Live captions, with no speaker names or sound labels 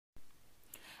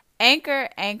Anchor.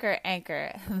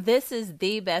 This is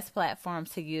the best platform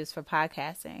to use for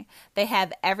podcasting. They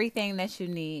have everything that you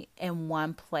need in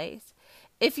one place.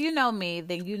 If you know me,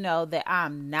 then you know that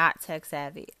I'm not tech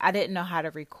savvy. I didn't know how to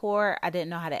record. I didn't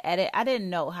know how to edit. I didn't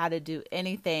know how to do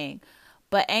anything.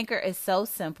 But Anchor is so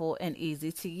simple and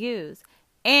easy to use.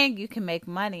 And you can make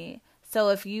money. So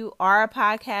if you are a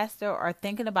podcaster or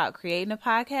thinking about creating a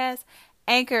podcast,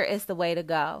 Anchor is the way to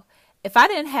go. If I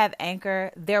didn't have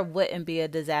Anchor, there wouldn't be a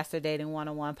Disaster Dating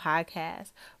 101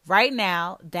 podcast. Right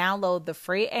now, download the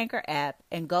free Anchor app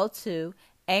and go to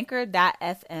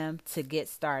anchor.fm to get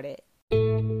started.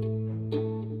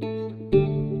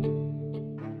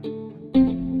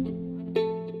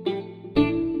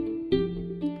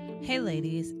 Hey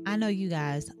ladies, I know you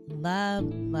guys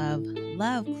love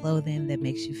clothing that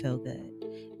makes you feel good.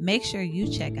 Make sure you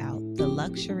check out the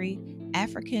luxury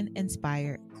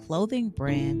African-inspired clothing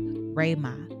brand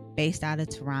Rayma, based out of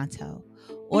Toronto.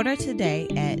 Order today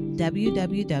at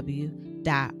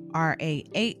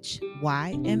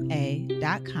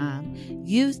www.rahYma.com.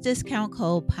 Use discount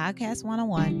code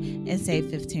podcast101 and save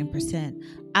 15%.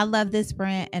 I love this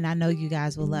brand and I know you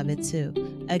guys will love it too.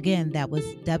 Again, that was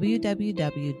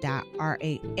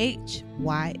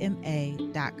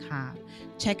www.rahYma.com.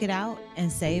 Check it out and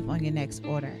save on your next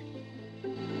order.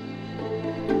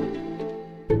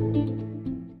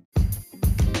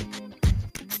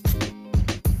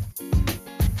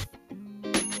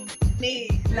 Me,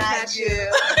 not you.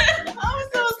 I'm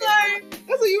so sorry. That's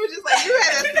what you were just like. You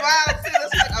had a smile too.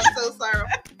 That's like, I'm so sorry.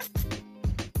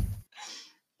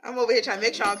 I'm over here trying to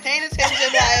make sure I'm paying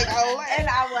attention. Like, oh, and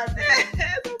I wasn't.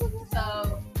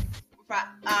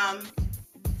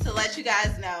 To let you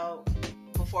guys know,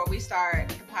 before we start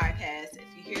the podcast, if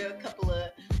you hear a couple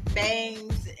of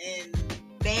bangs and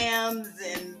bams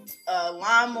and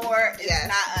lawnmower, it's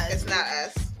not us. It's not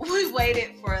us. We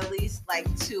waited for at least like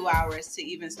 2 hours to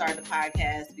even start the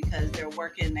podcast because they're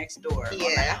working next door.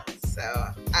 Yeah, so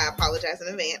I apologize in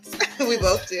advance. We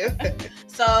both do.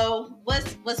 So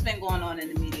what's been going on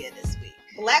in the media this week?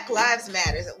 Black Lives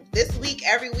Matter. This week,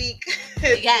 every week.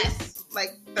 Yes.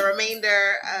 Like the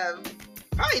remainder of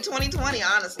probably 2020,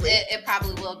 honestly. It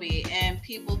probably will be. And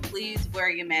people, please wear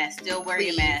your mask. Still wear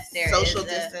your mask. There social is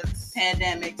distance.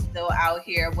 Pandemic still out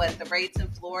here. What the rates in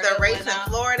Florida? The rates in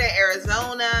Florida,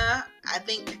 Arizona.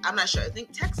 I'm not sure. I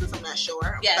think Texas. I'm not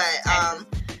sure. Yes, but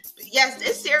yes,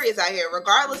 it's serious out here.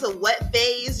 Regardless of what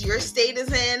phase your state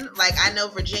is in. Like I know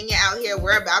Virginia out here.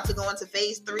 We're about to go into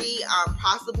phase 3,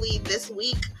 possibly this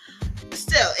week.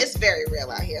 Still, it's very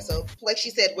real out here. So, like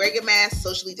she said, wear your mask,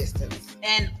 socially distance.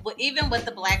 And even with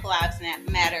the Black Lives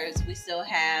Matters, we still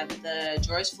have the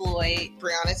George Floyd,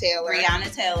 Breonna Taylor,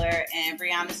 and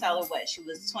Breonna Taylor. She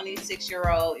was a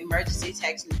 26-year-old emergency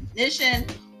technician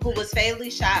who was fatally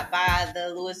shot by the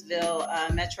Louisville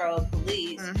Metro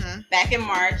Police back in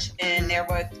March, and there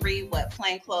were 3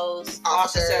 plainclothes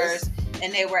officers,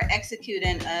 and they were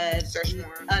executing a search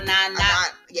warrant,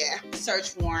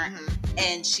 search warrant,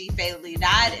 and she fatally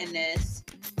died in this.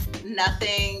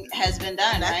 Nothing has been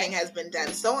done. Nothing has been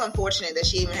done. So unfortunate that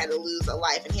she even had to lose a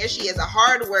life, and here she is, a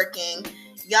hardworking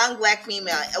young Black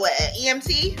female. At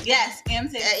EMT? Yes,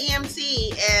 EMT. At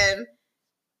EMT, and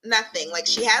nothing. Like,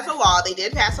 she has a law. They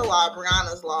did pass a law,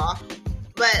 Breonna's law.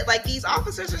 But, like, these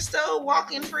officers are still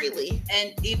walking freely.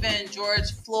 And even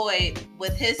George Floyd,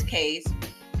 with his case,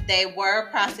 they were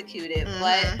prosecuted,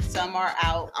 but some are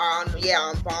out. On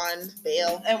bond,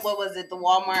 bail. And what was it? The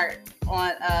Walmart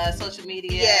on social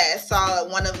media? Yeah, I saw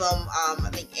one of them, I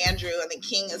think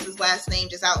King is his last name,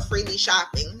 just out freely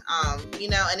shopping.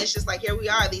 And it's just like, here we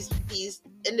are. These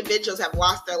individuals have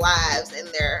lost their lives, and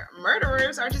their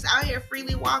murderers are just out here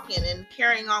freely walking and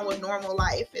carrying on with normal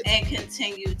life. And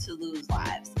continue to lose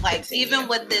lives. Even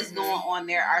with this going on,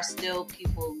 there are still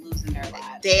people losing their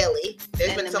lives. Daily.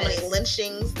 There's been so many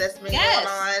lynchings that's been going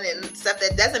on and stuff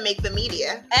that doesn't make the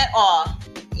media. At all.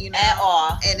 At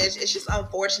all. And it's just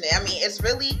unfortunate. I mean, it's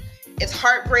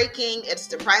heartbreaking, it's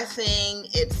depressing,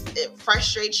 it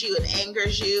frustrates you, it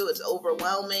angers you, it's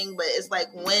overwhelming, but it's like,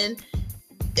 when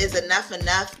is enough?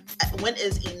 When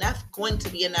is enough going to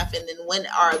be enough? And then when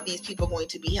are these people going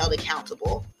to be held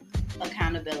accountable?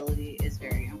 Accountability is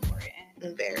very important.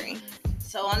 Very.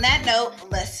 So on that note,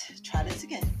 let's try this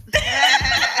again.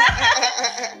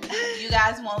 You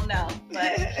guys won't know,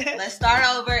 but let's start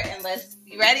over and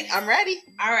you ready? I'm ready.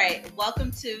 All right.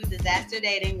 Welcome to Disaster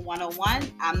Dating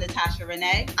 101. I'm Natasha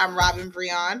Renee. I'm Robin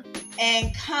Breon.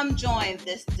 And come join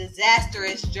this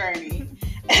disastrous journey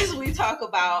as we talk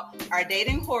about our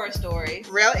dating horror stories,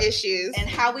 real issues, and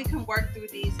how we can work through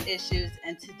these issues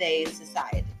in today's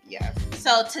society. Yes.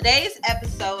 So today's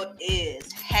episode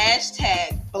is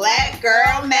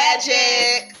 #BlackGirlMagic.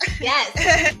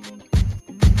 Yes.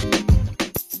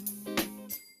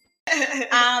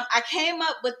 I came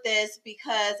up with this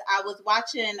because I was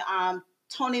watching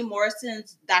Toni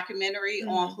Morrison's documentary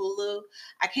on Hulu.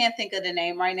 I can't think of the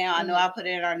name right now. I know I put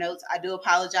it in our notes. I do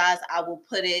apologize. I will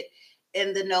put it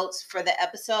in the notes for the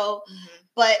episode.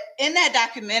 But in that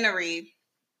documentary,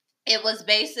 it was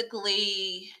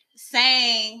basically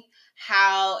saying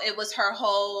how it was her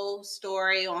whole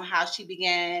story on how she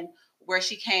began, where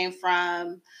she came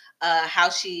from, how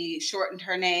she shortened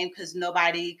her name because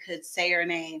nobody could say her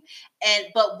name.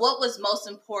 But what was most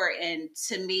important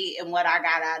to me and what I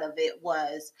got out of it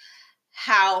was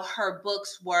how her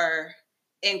books were,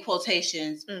 in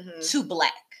quotations, too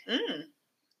black.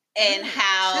 And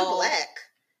how too black.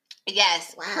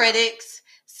 Yes, wow. Critics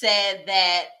said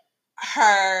that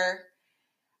her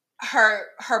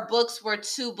books were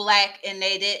too black and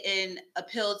they didn't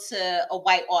appeal to a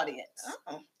white audience.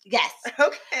 Oh. Yes.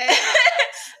 Okay.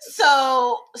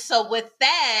 So with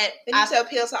that, they need to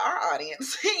appeal to our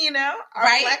audience, our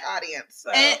black audience.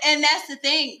 So. And that's the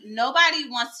thing. Nobody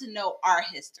wants to know our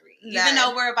history. None. Even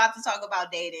though we're about to talk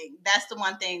about dating, that's the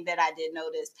one thing that I did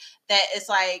notice. That it's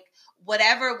like,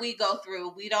 whatever we go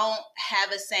through, we don't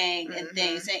have a saying in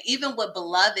things. And even with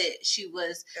Beloved, she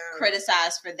was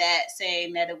criticized for that,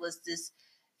 saying that it was this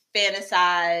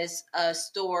fantasized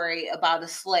story about a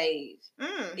slave.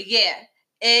 Yeah.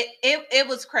 It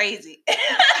was crazy.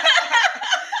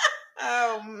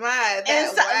 Oh my!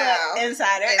 Wow.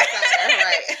 Insider,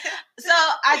 right? So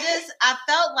I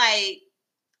felt like,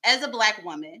 as a black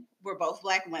woman, we're both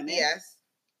black women. Yes.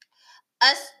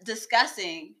 Us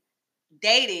discussing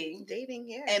dating,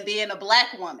 yeah, and being a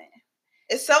black woman.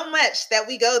 It's so much that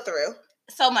we go through.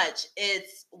 So much.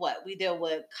 It's what we deal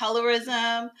with.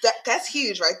 Colorism. That's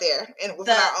huge right there. And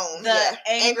within our own. The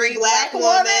angry black woman.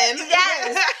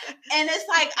 Yes. And it's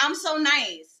like, I'm so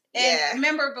nice. And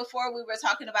remember before we were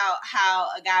talking about how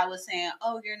a guy was saying,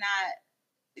 oh, you're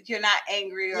not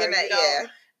angry, or you don't.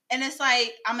 And it's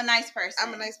like, I'm a nice person.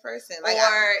 I'm a nice person. Like,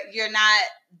 or you're not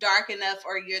dark enough,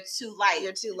 or you're too light.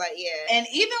 You're too light, yeah. And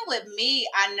even with me,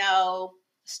 I know,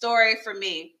 story for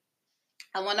me,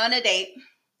 I went on a date.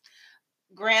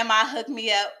 Grandma hooked me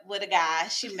up with a guy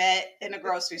she met in a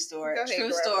grocery store. Go ahead, True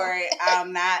Grandma. story.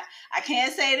 I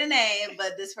can't say the name,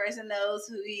 but this person knows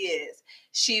who he is.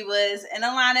 She was in a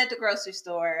line at the grocery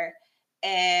store,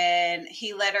 and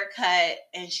he let her cut,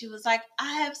 and she was like,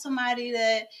 I have somebody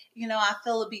that, I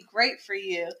feel would be great for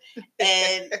you.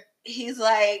 And he's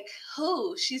like,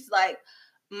 who? She's like,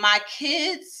 my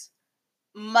kid's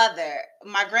mother,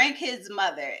 my grandkid's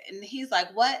mother. And he's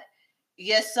like, what?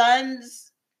 Your son's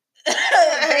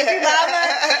baby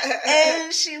mama?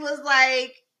 And she was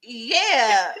like,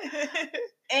 yeah.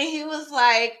 And he was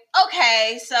like,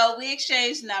 okay. So we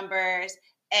exchanged numbers,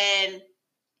 and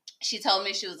she told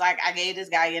me, she was like, I gave this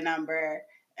guy your number.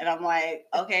 And I'm like,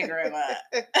 okay, Grandma.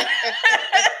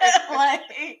 Like,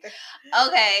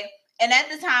 okay. And at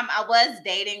the time I was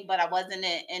dating, but I wasn't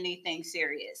in anything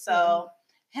serious. So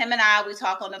him and I, we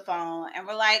talk on the phone, and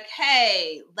we're like,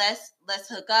 hey, let's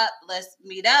hook up. Let's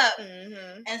meet up.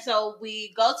 And so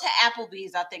we go to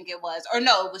Applebee's, I think it was. Or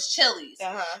no, it was Chili's.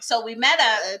 So we met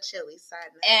up. Chili's, side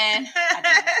note. And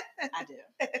I do.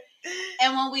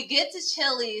 And when we get to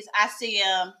Chili's, I see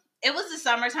him. It was the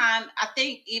summertime. I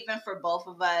think even for both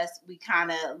of us, we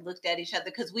kind of looked at each other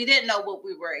because we didn't know what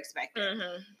we were expecting.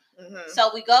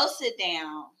 So we go sit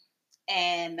down,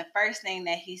 and the first thing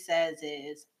that he says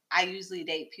is, I usually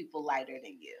date people lighter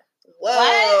than you.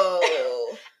 Whoa.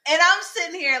 What? And I'm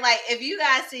sitting here like, if you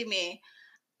guys see me,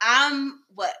 I'm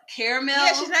caramel?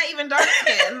 Yeah, she's not even dark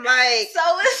skinned. Like, so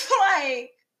it's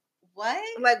like,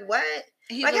 what? Like, what?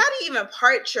 How do you even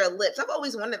part your lips? I've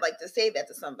always wanted to say that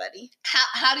to somebody.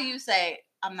 How do you say,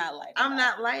 I'm not light? I'm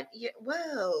not light. Yeah,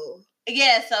 whoa.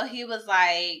 Yeah, so he was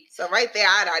like... So right there,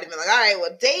 I'd already been like, all right,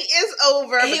 well, date is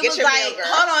over, but get your meal, girl.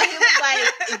 Hold on. He was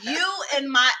like, you and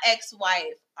my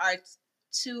ex-wife are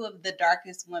two of the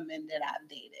darkest women that I've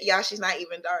dated. Y'all, she's not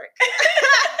even dark.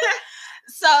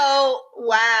 So...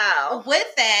 Wow.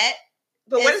 With that...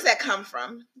 But where does that come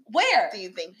from? Where? Do you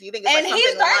think it's like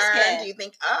something learned? Do you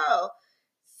think,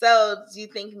 so do you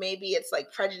think maybe it's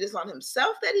like prejudice on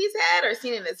himself that he's had or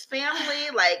seen in his family?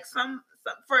 Like some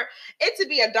for it to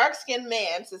be a dark-skinned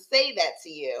man to say that to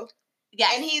you. Yeah.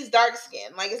 And he's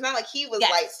dark-skinned. Like, it's not like he was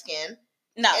light-skinned.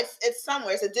 No. It's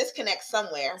somewhere. It's a disconnect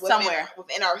somewhere.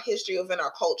 Within our history, within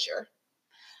our culture.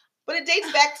 But it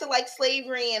dates back to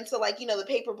slavery and to the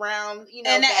paper brown,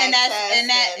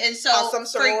 and so some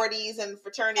sororities and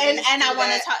fraternities. And I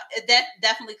want to talk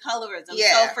definitely colorism.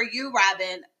 Yeah. So for you,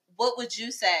 Robin, what would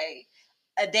you say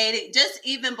a dating, just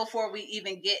even before we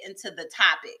even get into the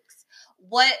topics,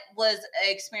 what was an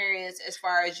experience as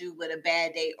far as you with a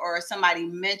bad date or somebody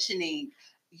mentioning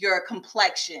your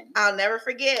complexion? I'll never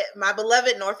forget my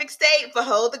beloved Norfolk State,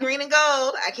 behold the green and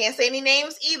gold. I can't say any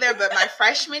names either, but my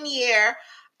freshman year,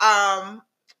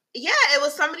 yeah, it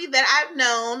was somebody that I've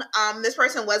known. This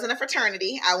person wasn't a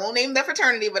fraternity. I won't name the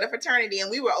fraternity, but a fraternity,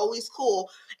 and we were always cool.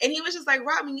 And he was just like,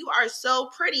 Robin, you are so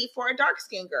pretty for a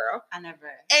dark-skinned girl. I never.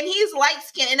 And he's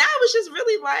light-skinned. And I was just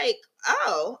really like,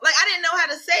 oh. Like, I didn't know how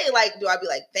to say, like, do I be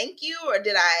like, thank you? Or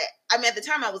did I mean, at the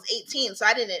time I was 18, so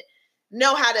I didn't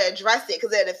know how to address it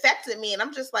because it affected me. And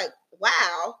I'm just like,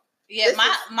 wow. Yeah,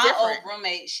 my old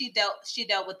roommate, she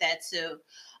dealt with that too.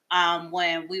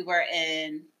 When we were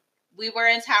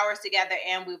in towers together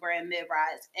and we were in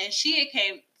mid-rise, and she had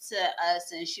came to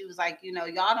us and she was like, you know,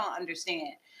 y'all don't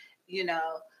understand, you know,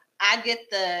 I get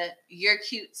you're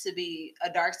cute to be a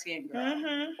dark-skinned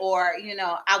girl, or, you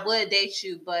know, I would date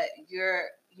you, but you're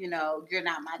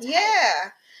not my type. Yeah.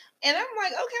 And I'm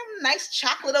like, okay, I'm a nice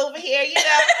chocolate over here, you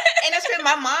know. And it's because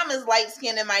my mom is light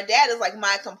skinned and my dad is like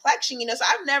my complexion, you know. So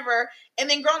I've never, and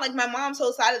then growing, like my mom's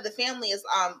whole side of the family is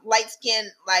light skinned,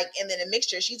 like, and then a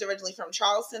mixture. She's originally from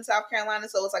Charleston, South Carolina,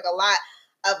 so it's like a lot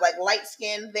of like light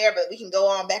skin there, but we can go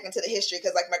on back into the history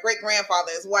because like my great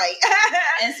grandfather is white.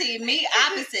 And see, me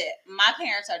opposite. My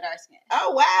parents are dark skinned.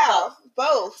 Oh wow,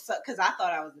 both. So because I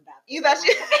thought I was adopted. You thought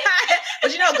you,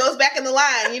 but you know, it goes back in the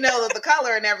line. You know, the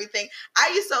color and everything.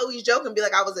 I used to always joke and be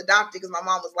like I was adopted because my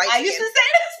mom was light skinned. I used to say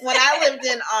this when I lived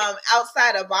in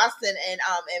outside of Boston and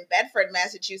in Bedford,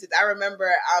 Massachusetts. I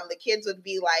remember the kids would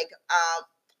be like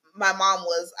my mom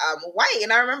was white,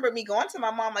 and I remember me going to my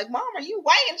mom like, Mom, are you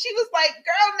white? And she was like,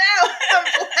 Girl, no, I'm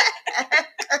black.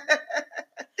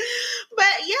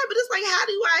 But yeah, but it's like, how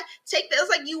do I take that? It's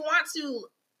like you want to,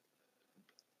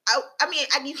 I mean,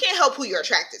 you can't help who you're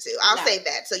attracted to. I'll say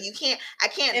that. So you can't, I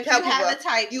can't if tell you people. Have a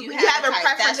type, you have a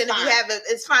preference, and if you have it,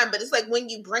 it's fine. But it's like when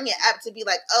you bring it up to be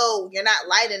like, oh, you're not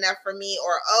light enough for me,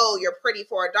 or oh, you're pretty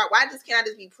for a dark. Why can't I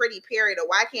just be pretty, period? Or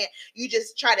why can't you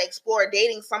just try to explore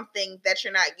dating something that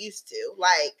you're not used to?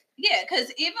 Like, yeah,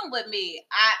 because even with me,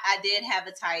 I did have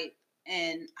a type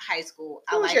in high school.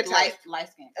 Who was your type?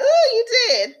 Light skin. Oh, you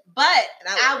did. But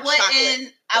I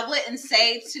wouldn't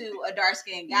say to a dark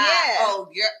skinned guy, yeah. Oh,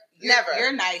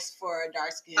 you're nice for a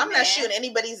dark skinned I'm man. Not shooting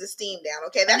anybody's esteem down.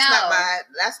 Okay. That's not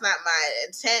my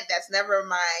intent. That's never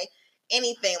my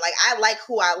anything. Like, I like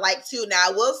who I like too. Now,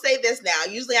 I will say this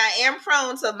now. Usually I am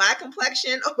prone to my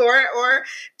complexion or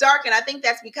dark. And I think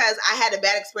that's because I had a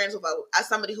bad experience with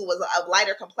somebody who was of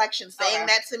lighter complexion saying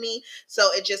that to me. So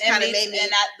it just kind of made me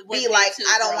be like,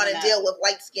 I don't want to deal with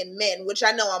light-skinned men, which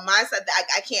I know on my side that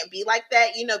I can't be like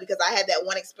that, you know, because I had that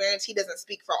one experience. He doesn't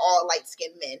speak for all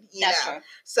light-skinned men, you know. True.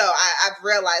 So I've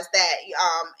realized that,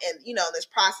 and you know, in this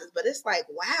process, but it's like,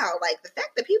 wow, like the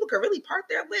fact that people could really part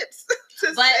their lips.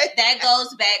 But that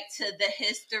goes back to the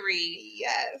history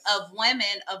of women,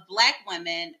 of Black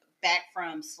women back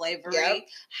from slavery,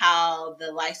 how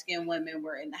the light-skinned women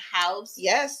were in the house.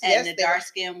 And the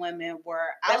dark-skinned women were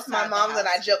outside. That's my mom that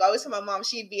I joke. I always tell my mom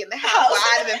she'd be in the house while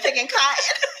I'd have been picking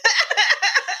cotton.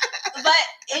 But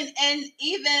and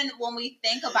even when we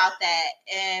think about that,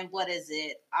 and what is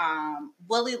it?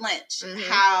 Willie Lynch,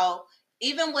 how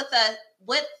even with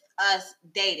us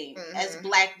dating as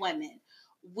Black women,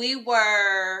 we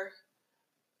were,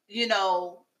 you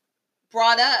know,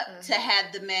 brought up to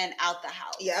have the men out the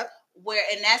house.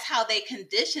 And that's how they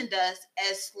conditioned us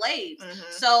as slaves.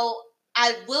 So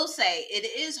I will say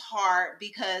it is hard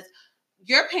because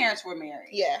your parents were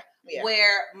married.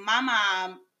 Where my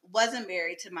mom wasn't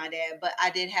married to my dad, but I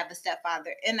did have a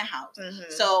stepfather in the house.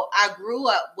 So I grew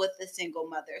up with a single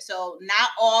mother. So not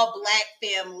all Black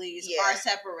families are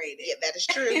separated. Yeah, that is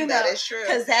true. That is true.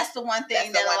 Because that's the one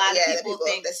thing that a lot of people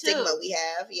think the stigma we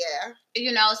have.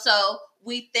 You know, so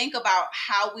we think about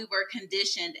how we were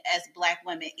conditioned as Black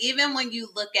women. Even when you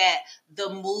look at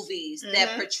the movies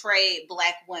that portrayed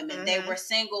Black women, they were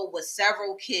single with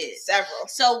several kids.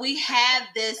 So we have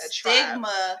this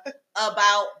stigma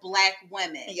about Black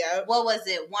women. What was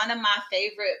it? One of my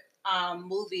favorite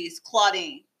movies,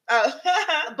 Claudine.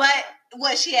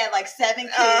 But she had like 7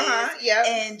 kids.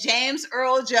 And James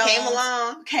Earl Jones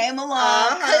came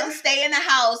along, couldn't stay in the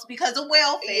house because of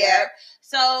welfare.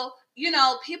 So, you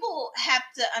know, people have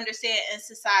to understand in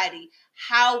society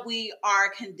how we are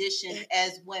conditioned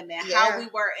as women, how we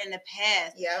were in the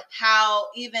past, how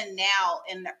even now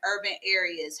in the urban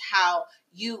areas, how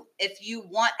if you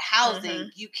want housing,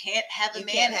 you can't have a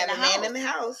man in the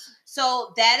house.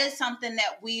 So that is something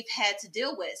that we've had to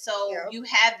deal with. So you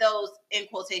have those, in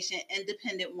quotation,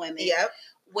 independent women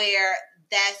where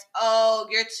that's, oh,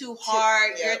 you're too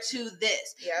hard, Yep. you're too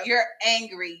this, Yep. you're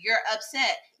angry, you're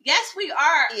upset. Yes, we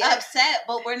are upset,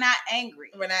 but we're not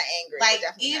angry. We're not angry. Like,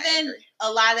 even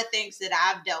a lot of things that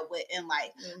I've dealt with in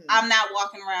life, I'm not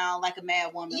walking around like a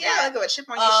mad woman. Yeah, like a chip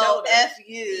on your shoulder. F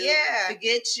you. Yeah.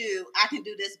 Forget you. I can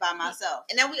do this by myself.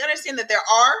 And then we understand that there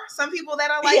are some people that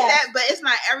are like that, but it's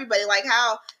not everybody. Like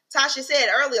how Tasha said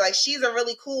earlier, like she's a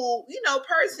really cool,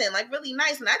 person, like really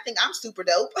nice. And I think I'm super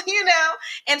dope,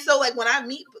 And so like when I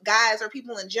meet guys or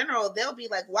people in general, they'll be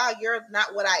like, wow, you're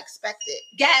not what I expected.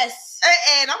 Yes.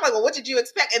 And I'm like, well, what did you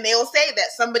expect? And they'll say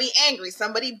that somebody angry,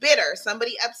 somebody bitter,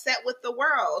 somebody upset with the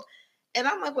world. And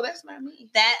I'm like, well, that's not me.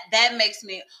 That makes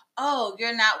me, oh,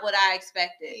 you're not what I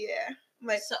expected. Yeah.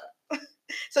 Like, so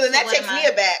then that takes me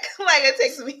aback. Like it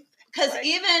takes me. Because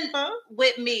even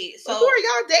with me, so who are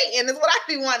y'all dating is what I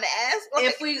be wanting to ask.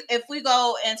 Like, if we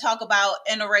go and talk about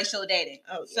interracial dating,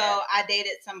 so I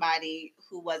dated somebody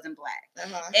who wasn't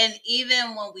Black, and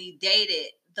even when we dated,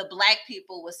 the Black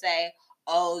people would say,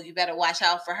 "Oh, you better watch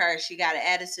out for her. She got an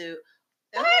attitude."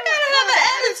 Why I gotta have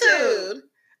an attitude?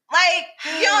 Like,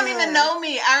 you don't even know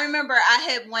me. I remember I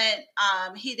had went.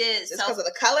 He did just because of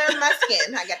the color of my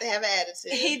skin. I got to have an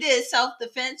attitude. He did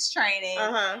self-defense training,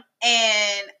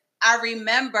 and I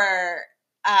remember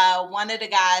one of the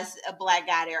guys, a Black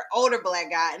guy there, older Black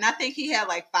guy, and I think he had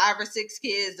like 5 or 6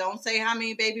 kids. Don't say how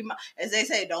many as they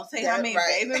say, don't say how many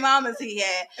baby mamas he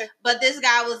had. But this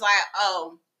guy was like,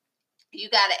 "Oh, you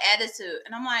got an attitude,"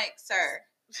 and I'm like, "Sir,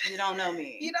 you don't know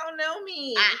me. You don't know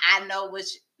me. I know which."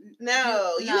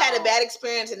 No, you had a bad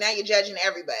experience, and now you're judging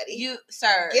everybody. You,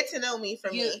 sir, get to know me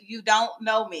from me. You don't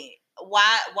know me.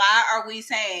 Why are we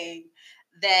saying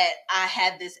that I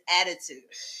had this attitude?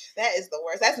 That is the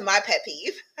worst. That's my pet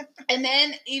peeve. And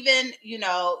then even, you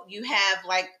have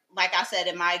like I said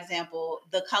in my example,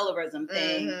 the colorism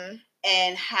thing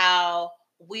and how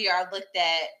we are looked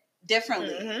at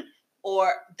differently.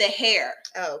 Or the hair.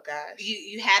 Oh gosh.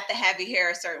 You have to have your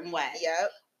hair a certain way.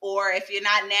 Yep. Or if you're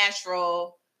not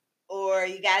natural, or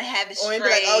you gotta have it straight. Or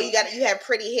like, oh, you have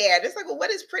pretty hair. It's like, well, what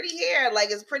is pretty hair?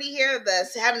 Like, is pretty hair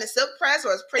having a silk press,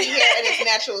 or is pretty hair in its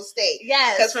natural state?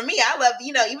 Yes. Because for me, I love,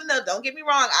 even though, don't get me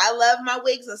wrong, I love my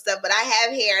wigs and stuff, but I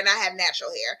have hair and I have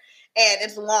natural hair. And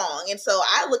it's long. And so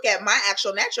I look at my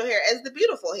actual natural hair as the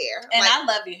beautiful hair. And I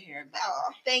love your hair.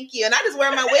 Oh, thank you. And I just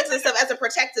wear my wigs and stuff as a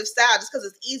protective style just because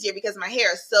it's easier because my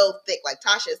hair is so thick. Like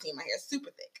Tasha has seen my hair super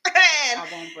thick. I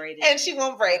won't braid it. And she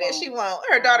won't braid it. She won't.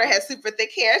 Her daughter has super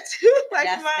thick hair too. Like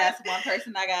that's one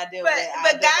person I gotta deal with.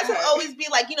 But guys will always be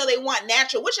like, they want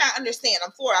natural, which I understand.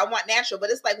 I'm for it. I want natural. But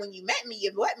it's like when you met me,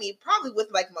 you met me probably with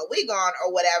like my wig on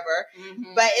or whatever.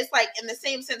 But it's like in the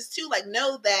same sense too, like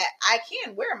know that I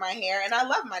can wear my hair and I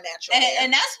love my natural hair.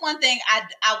 And that's one thing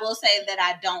I will say that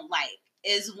I don't like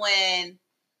is when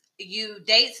you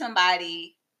date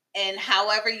somebody and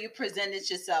however you presented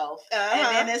yourself,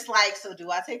 and then it's like, so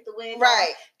do I take the wig right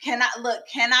off?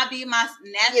 Can I be my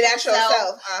natural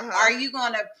self? Are you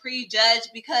going to prejudge?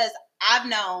 Because I've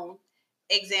known,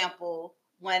 example,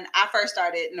 when I first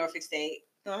started Norfolk State,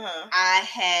 I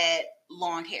had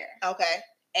long hair. Okay.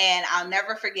 And I'll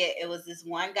never forget, it was this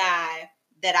one guy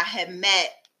that I had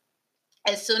met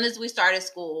as soon as we started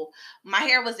school. My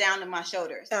hair was down to my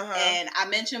shoulders. And I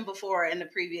mentioned before in the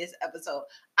previous episode,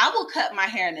 I will cut my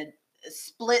hair in a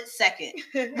split second.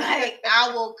 Like, I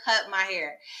will cut my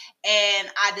hair. And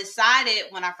I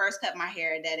decided when I first cut my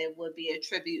hair that it would be a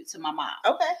tribute to my mom.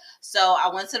 Okay. So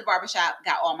I went to the barbershop,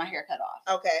 got all my hair cut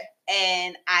off. Okay.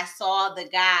 And I saw the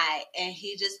guy and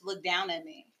he just looked down at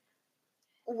me.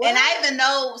 What? And I even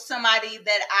know somebody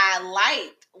that I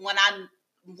liked when I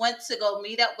went to go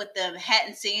meet up with them,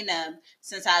 hadn't seen them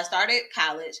since I started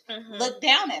college, looked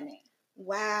down at me.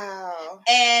 Wow.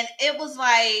 And it was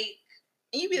like,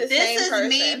 you be the this same is person.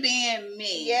 me being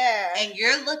me. Yeah. And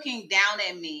you're looking down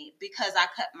at me because I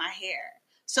cut my hair.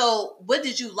 So what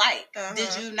did you like? Did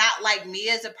you not like me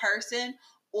as a person?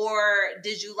 Or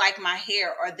did you like my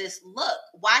hair or this look?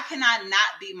 Why can I not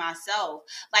be myself?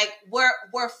 Like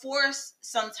we're forced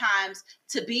sometimes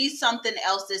to be something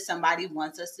else that somebody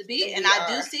wants us to be. And I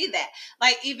do see that.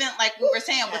 Like even like we were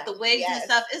saying with the wigs and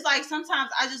stuff, it's like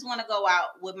sometimes I just want to go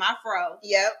out with my fro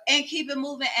and keep it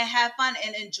moving and have fun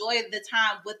and enjoy the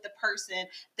time with the person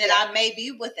that I may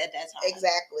be with at that time.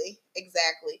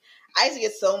 Exactly. I used to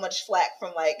get so much flack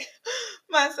from like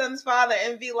my son's father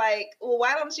and be like, well,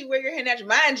 why don't you wear your hair natural?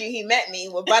 Mind you, he met me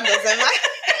with bundles in my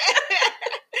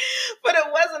but it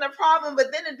wasn't a problem.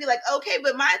 But then it'd be like, okay,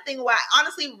 but my thing why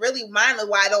honestly really mine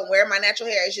why I don't wear my natural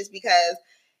hair is just because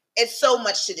it's so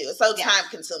much to do. It's so time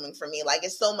consuming for me. Like,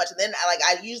 it's so much. And then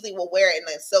I usually will wear it in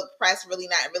a silk press, really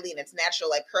not really in its natural,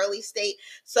 like, curly state.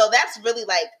 So that's really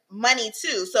like money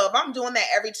too. So if I'm doing that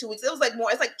every 2 weeks, it was like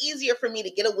more, it's like easier for me to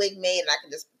get a wig made and I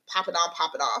can just pop it on,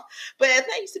 pop it off. But that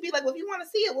used to be like, well, if you want to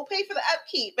see it, we'll pay for the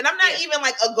upkeep. And I'm not even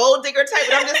like a gold digger type,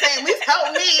 but I'm just saying, at least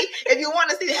help me. If you want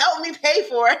to see it, help me pay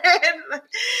for it.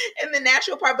 And the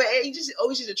natural part, but it just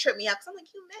always used to trip me out because I'm like,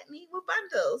 you met me with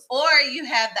bundles. Or you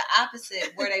have the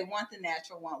opposite where they want the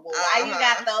natural one. Well, why you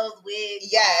got those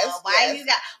wigs? Yes.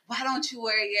 Why don't you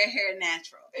wear your hair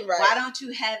natural? Right. Why don't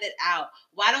you have it out?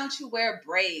 Why don't you wear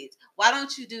braids? Why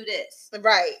don't you do this?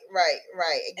 Right,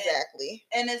 exactly.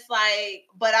 And it's like,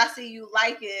 but I see you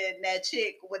liking that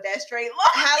chick with that straight line.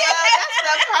 Hello, that's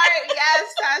the part.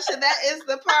 Yes, Tasha, that is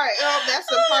the part. Oh, that's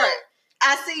the part.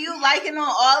 I see you liking on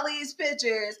all these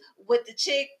pictures with the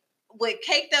chick with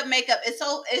caked up makeup. It's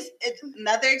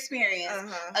another experience.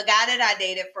 A guy that I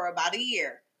dated for about a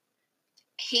year.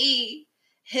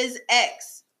 His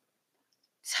ex,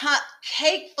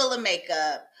 cake full of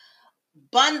makeup,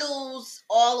 bundles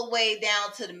all the way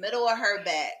down to the middle of her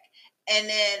back. And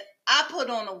then I put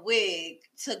on a wig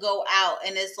to go out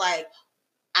and it's like,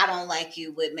 I don't like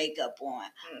you with makeup on.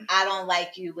 I don't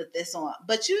like you with this on.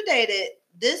 But you dated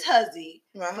this huzzy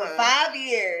for 5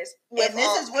 years and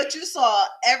this is what you saw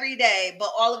every day.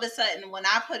 But all of a sudden when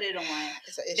I put it on,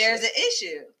 there's an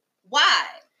issue. Why?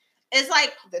 It's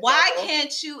like, why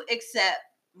can't you accept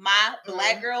my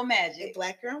black girl magic?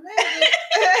 Black girl magic.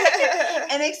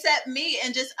 And accept me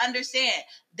and just understand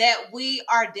that we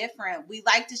are different. We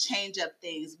like to change up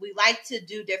things. We like to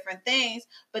do different things.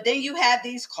 But then you have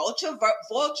these culture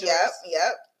vultures.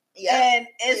 Yep. And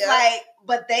it's like,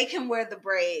 but they can wear the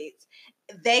braids.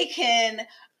 They can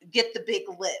get the big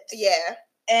lips. Yeah.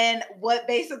 And what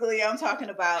basically I'm talking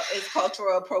about is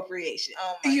cultural appropriation.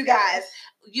 Oh you guys,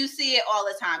 you see it all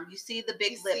the time. You see the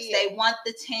big lips. They want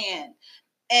the tan.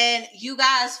 And you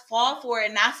guys fall for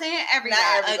it. Not saying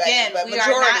everybody. Again, we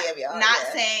are not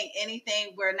saying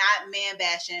anything. We're not man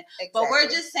bashing. Exactly. But we're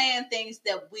just saying things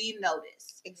that we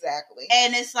notice. Exactly.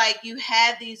 And it's like you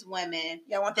have these women.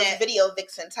 Yeah, I want those video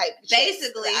vixen type.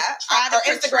 Basically,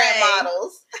 Instagram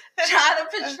models. Try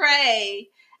to portray,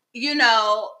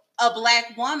 a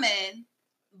black woman,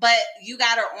 but you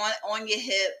got her on your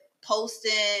hip,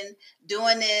 posting,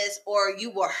 doing this, or you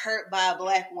were hurt by a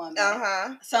black woman.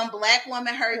 Some black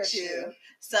woman hurt you.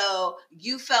 So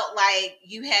you felt like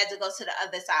you had to go to the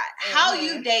other side. How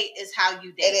you date is how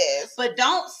you date. It is. But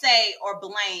don't say or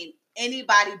blame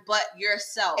anybody but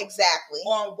yourself. Exactly.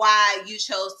 On why you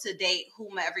chose to date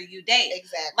whomever you date.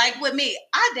 Exactly. Like with me,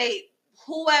 I date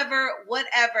whoever,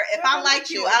 whatever. If I like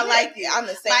you, I like you. I'm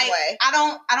the same way. I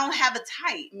don't have a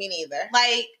type. Me neither.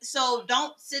 Like, so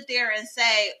don't sit there and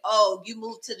say, oh, you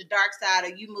moved to the dark side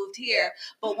or you moved here. Yeah.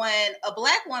 But when a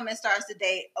black woman starts to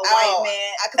date a white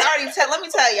man. Because let me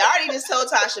tell you, I already just told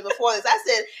Tasha before this. I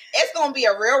said, it's going to be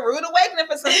a real rude awakening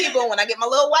for some people when I get my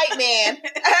little white man.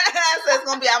 So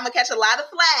I'm going to catch a lot of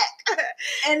flack.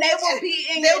 And they will be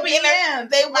in your DMs.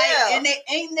 They will. And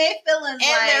their feelings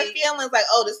their feelings like,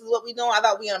 oh, this is what we doing. I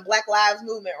thought we in a Black Lives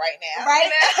Movement right now. Right?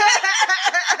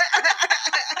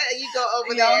 You go over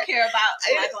you there. You don't care about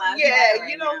Black Lives Matter.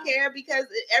 You don't care because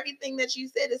everything that you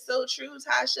said is so true,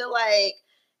 Tasha. Like,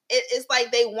 it's like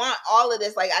they want all of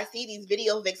this. Like, I see these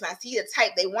video vixens. I see the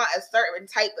type. They want a certain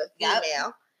type of female.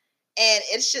 Yep. And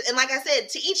it's just, and like I said,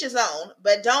 to each his own.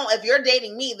 But if you're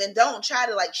dating me, then don't try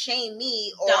to like shame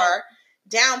me or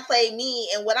downplay me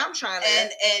and what I'm trying to.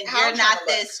 And you're not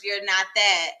this, you're not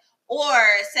that. Or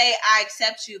say I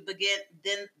accept you, but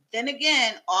then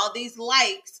again, all these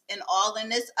likes and all in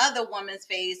this other woman's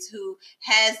face who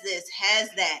has this, has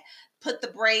that, put the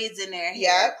braids in their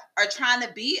hair, are trying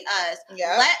to be us.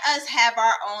 Yep. Let us have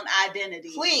our own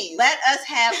identity. Please. Let us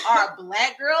have our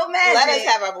black girl magic. Let us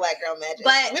have our black girl magic.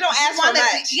 But we don't ask for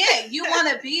much. You want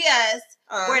to be us.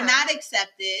 We're not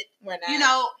accepted. We're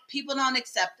not. People don't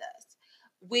accept us.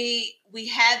 We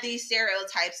have these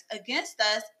stereotypes against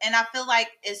us, and I feel like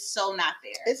it's so not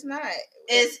fair. It's not.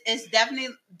 It's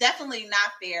definitely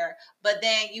not fair. But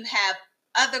then you have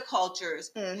other cultures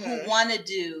who want to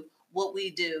do what we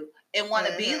do and want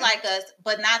to be like us,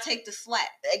 but not take the slack.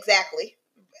 Exactly.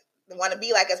 They want to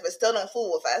be like us, but still don't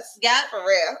fool with us. Yeah, for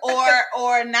real.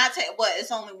 or not take.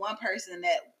 It's only one person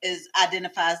that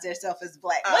identifies themselves as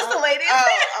black. What's the lady?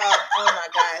 Oh my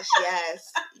gosh!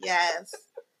 Yes.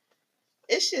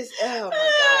 It's just, oh my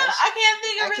gosh. I can't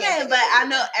think of her name, but I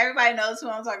know everybody knows who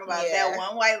I'm talking about. Yeah. That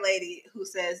one white lady who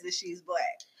says that she's black.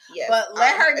 Yeah. But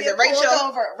let her get pulled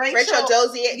over. Rachel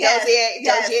Dozier,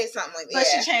 something like that. But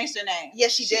she changed her name.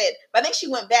 Yes, she did. But I think she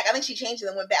went back. I think she changed it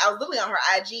and went back. I was literally on her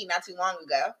IG not too long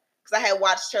ago. because I had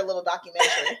watched her little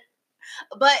documentary.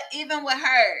 But even with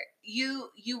her, you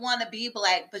want to be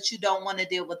Black, but you don't want to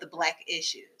deal with the Black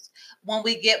issues. When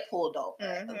we get pulled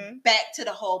over, back to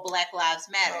the whole Black Lives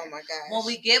Matter. Oh my gosh. When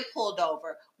we get pulled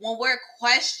over, when we're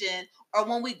questioned, or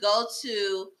when we go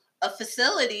to a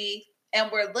facility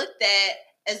and we're looked at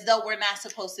as though we're not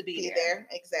supposed to be there.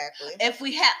 Exactly. If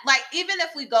we have, like, even if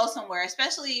we go somewhere,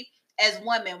 especially as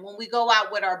women, when we go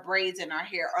out with our braids in our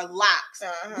hair or locks,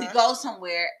 we go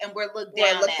somewhere and we're looked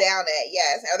down at.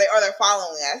 Yes. Or they're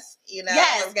following us, you know?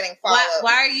 Yes. We're getting followed.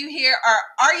 Why are you here?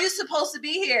 Or are you supposed to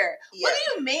be here? Yeah. What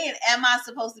do you mean, am I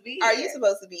supposed to be here? Are you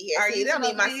supposed to be here? See, they don't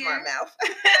need my smart mouth.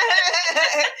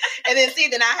 And then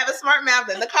then I have a smart mouth,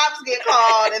 then the cops get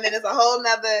called, and then it's a whole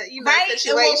nother,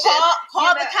 situation. We'll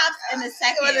call the cops in a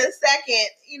second. All this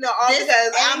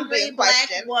because I'm angry being Black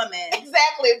questioned. woman.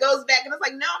 Exactly. It goes back and it's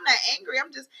like, no, I'm not angry.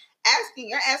 I'm just asking.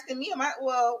 You're asking me, where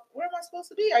am I supposed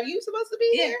to be? Are you supposed to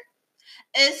be here?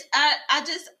 It's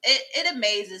it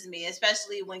amazes me,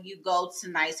 especially when you go to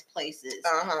nice places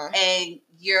and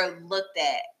you're looked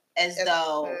at as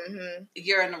though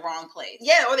you're in the wrong place.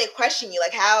 Yeah, or they question you,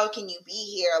 like, how can you be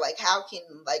here? Like, how can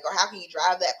you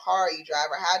drive that car you drive,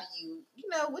 or how do you,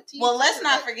 what do you? Well, let's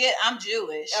not forget, I'm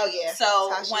Jewish. Oh yeah.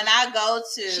 So Tasha, when I go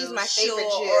she's my to favorite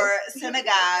shul Jew. or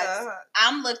synagogues,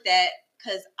 I'm looked at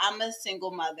because I'm a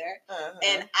single mother,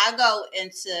 and I go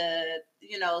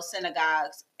into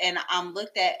synagogues, and I'm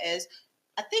looked at as,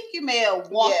 I think you may have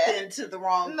walked into the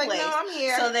wrong place. No, I'm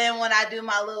here. So then when I do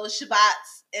my little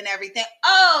Shabbats and everything,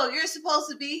 oh, you're supposed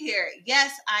to be here.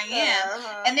 Yes, I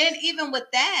am. And then even with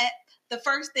that, the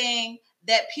first thing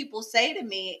that people say to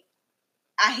me,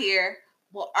 I hear,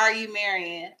 well, are you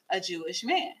marrying a Jewish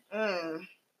man?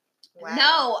 Wow.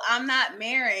 No, I'm not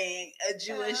marrying a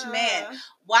Jewish man.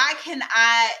 Why can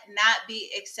I not be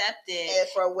accepted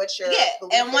for what you're?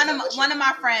 And one of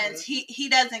my friends, he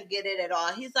doesn't get it at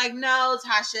all. He's like, no,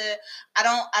 Tasha,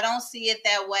 I don't see it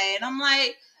that way. And I'm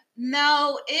like,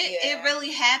 no, it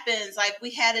really happens. Like,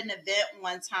 we had an event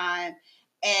one time,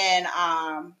 and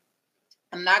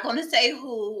I'm not going to say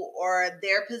who or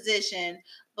their position,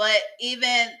 but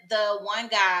even the one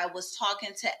guy was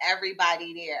talking to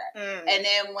everybody there. And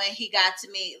then when he got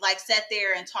to me, like, sat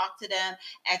there and talked to them,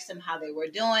 asked them how they were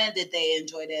doing, did they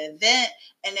enjoy the event?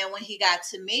 And then when he got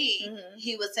to me,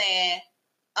 he was saying,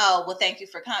 oh, well, thank you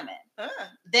for coming.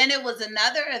 Then it was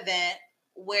another event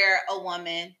where a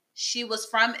woman, she was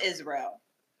from Israel,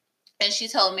 and she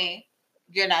told me,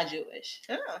 you're not Jewish.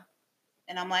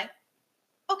 And I'm like,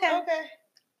 okay.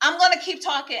 I'm going to keep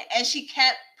talking. And she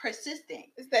kept persisting.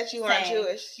 Is that you aren't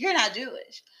Jewish? You're not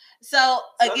Jewish. So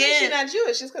again, she's not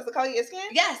Jewish just because of the color of your skin?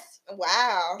 Yes.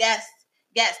 Wow. Yes.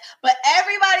 But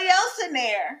everybody else in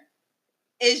there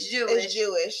is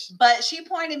Jewish. But she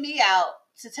pointed me out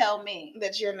to tell me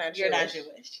that you're not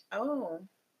Jewish. Oh.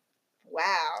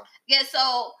 Wow. Yeah,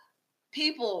 so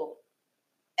people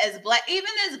as Black, even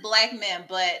as Black men,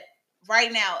 but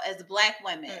right now as Black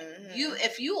women,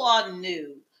 if you all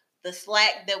knew the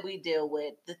slack that we deal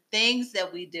with, the things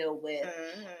that we deal with,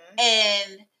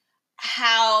 and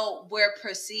how we're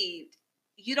perceived,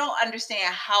 you don't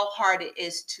understand how hard it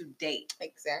is to date.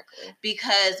 Exactly.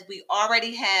 Because we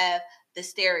already have the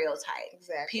stereotype.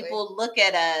 Exactly. People look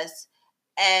at us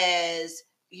as,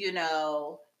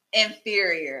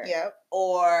 inferior. Yep.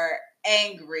 Or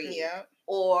angry. Yep.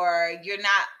 Or you're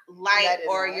not light,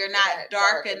 or you're not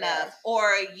dark enough,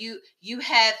 or you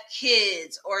have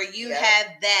kids, or you have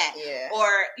that, or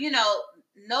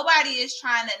nobody is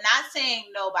trying to, not saying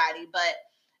nobody, but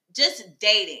just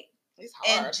dating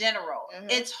in general.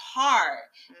 It's hard,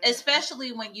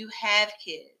 especially when you have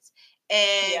kids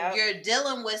and you're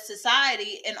dealing with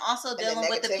society and also dealing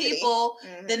with the people,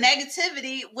 the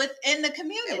negativity within the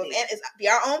community. It's be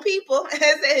our own people.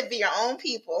 Be your own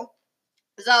people.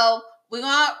 So we're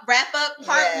going to wrap up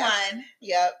part one.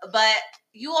 Yep. But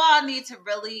you all need to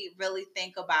really, really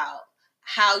think about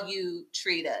how you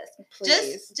treat us.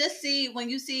 Please. Just see, when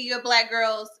you see your Black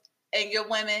girls and your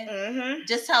women,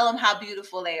 just tell them how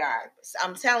beautiful they are.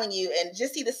 I'm telling you, and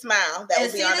just see the smile that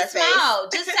will be on their face.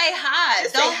 Just say hi.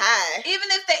 Say hi. Even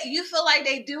if you feel like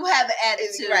they do have an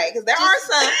attitude. Right, because there are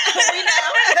some,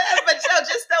 but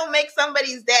just don't make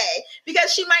somebody's day,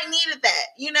 because she might needed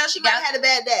that. She might have had a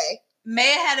bad day.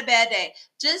 May have had a bad day.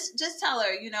 Just tell her,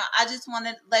 I just want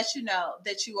to let you know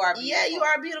that you are beautiful. Yeah, you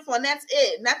are beautiful, and that's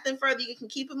it. Nothing further. You can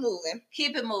keep it moving.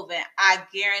 Keep it moving. I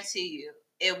guarantee you,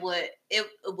 it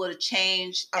would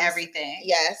change everything.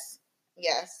 Yes.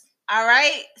 All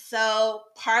right. So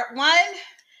part one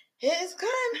is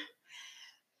gone.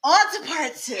 On to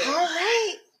part two. All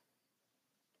right.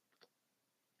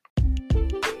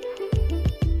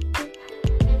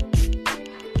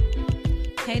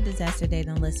 Hey, Disaster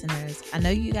Dating listeners. I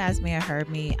know you guys may have heard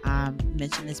me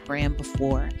mention this brand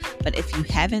before, but if you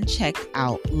haven't checked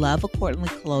out Love Accordingly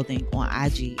Clothing on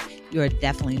IG, you are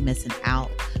definitely missing out.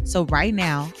 So right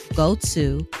now, go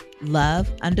to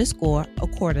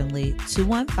love_accordingly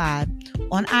 215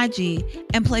 on IG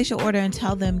and place your order and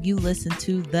tell them you listen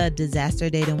to the Disaster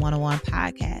Dating 101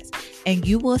 podcast, and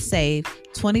you will save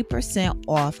 20%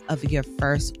 off of your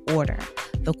first order.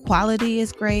 The quality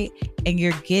is great and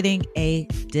you're getting a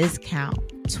discount,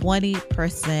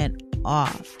 20%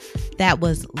 off. That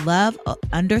was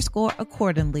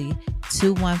love_accordingly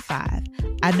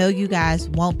 215. I know you guys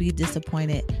won't be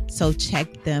disappointed, so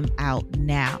check them out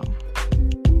now.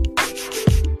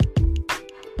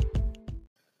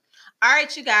 All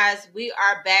right, you guys, we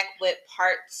are back with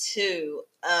part 2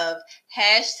 of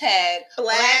hashtag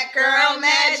Black Girl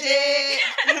Magic.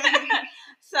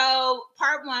 So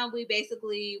part 1, we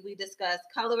discussed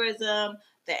colorism,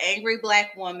 the angry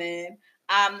Black woman,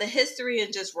 the history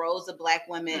and just roles of Black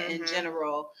women in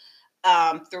general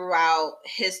throughout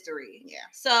history. Yeah.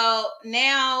 So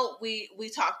now we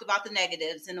talked about the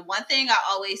negatives, and the one thing I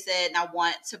always said and I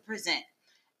want to present,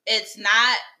 this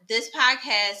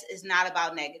podcast is not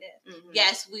about negative.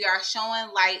 Yes, we are showing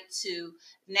light to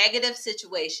negative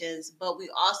situations, but we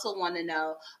also want to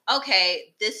know,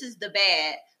 okay, this is the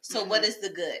bad. So what is the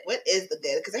good? What is the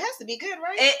good? Because it has to be good,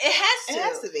 right? It has to. It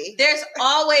has to be. There's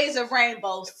always a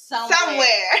rainbow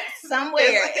somewhere.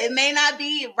 It may not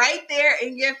be right there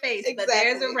in your face, but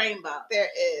there's a rainbow. There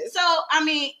is. So, I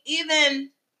mean, even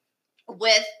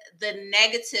with the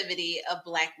negativity of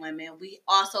Black women, we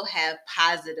also have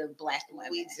positive Black women.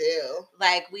 We do.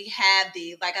 Like, we have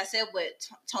like I said with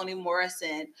Toni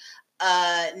Morrison,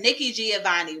 Nikki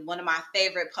Giovanni, one of my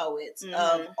favorite poets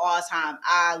of all time.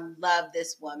 I love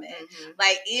this woman.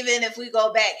 Like, even if we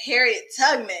go back, Harriet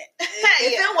Tubman, if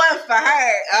it wasn't for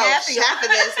her, half of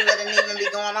this wouldn't even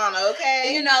be going on,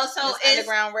 okay? You know, so it's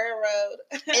Underground Railroad.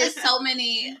 It's so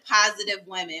many positive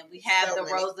women. We have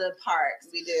Rosa Parks.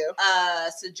 We do.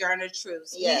 Sojourner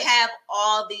Truth. Yes. We have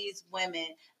all these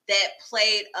women that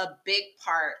played a big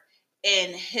part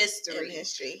in history.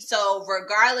 So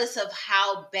regardless of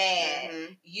how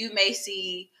bad you may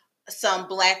see some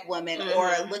Black woman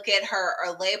or look at her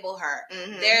or label her,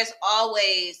 there's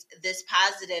always this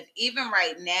positive. Even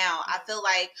right now, I feel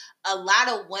like a lot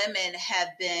of women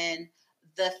have been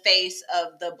the face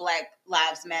of the Black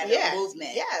Lives Matter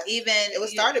movement. Yes. Even it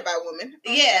was started by women.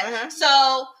 Yeah.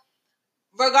 So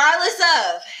regardless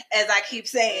of, as I keep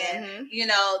saying, you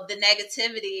know, the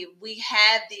negativity, we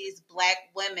have these Black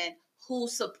women who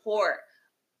support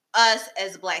us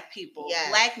as Black people,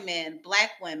 Black men,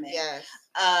 Black women. Yes.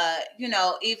 You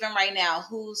know, even right now,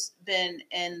 who's been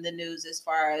in the news as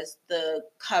far as the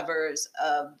covers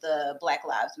of the Black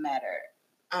Lives Matter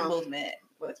movement?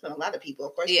 Well, it's been a lot of people.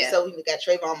 Of course, so we got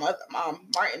Trayvon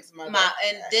Martin's mother.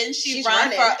 And didn't she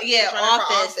run for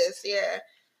office? Yeah.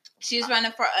 She's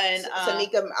running for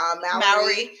Tamika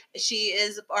Mallory. She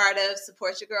is a part of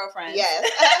Support Your Girlfriend. Yes.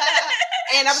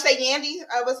 And I would say Yandy.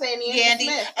 Yandy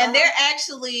Smith. And they're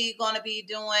actually going to be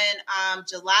doing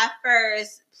July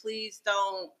 1st. Please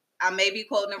don't, I may be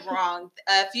quoting it wrong.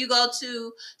 If you go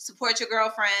to Support Your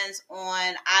Girlfriends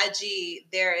on IG,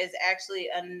 there is actually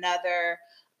another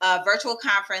virtual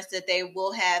conference that they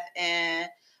will have, and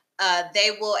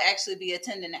they will actually be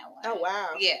attending that one. Oh,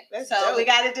 wow. Yeah. That's so dope. we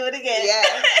got to do it again. Yeah,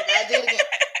 we got to do it again.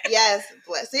 Yes.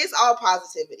 See, it's all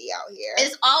positivity out here.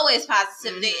 It's always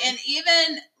positivity. And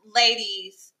even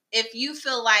ladies, if you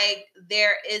feel like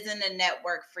there isn't a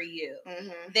network for you,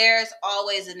 there's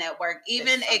always a network.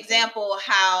 Even example,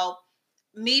 how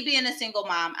me being a single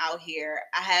mom out here,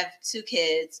 I have 2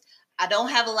 kids. I don't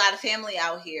have a lot of family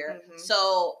out here.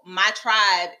 So my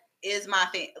tribe is my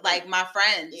my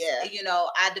friends. Yeah. You know,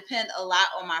 I depend a lot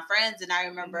on my friends. And I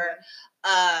remember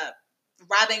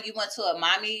Robin, you went to a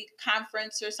mommy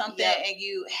conference or something, and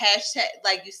you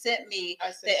you sent me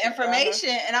the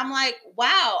information, and I'm like,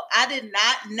 wow, I did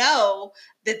not know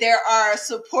that there are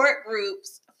support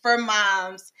groups for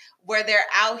moms where they're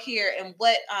out here. And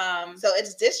what so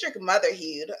it's District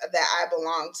Motherhood that I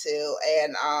belong to,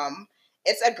 and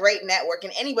it's a great network,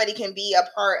 and anybody can be a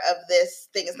part of this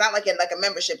thing. It's not like a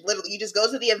membership. Literally, you just go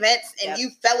to the events and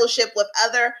you fellowship with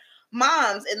other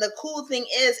moms. And the cool thing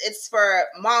is, it's for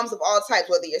moms of all types,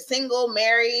 whether you're single,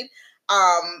 married,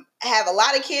 have a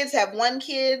lot of kids, have 1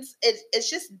 kid. It's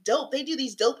just dope. They do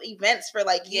these dope events for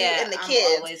you and the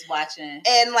kids. I'm always watching.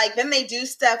 And then they do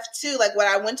stuff too. Like when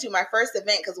I went to my first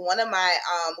event, because one of my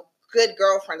good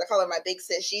girlfriends, I call her my big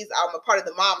sis, she's a part of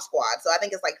the Mom Squad. So I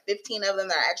think it's 15 of them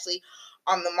that are actually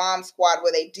on the Mom Squad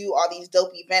where they do all these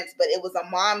dope events, but it was a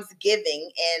mom's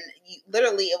giving, and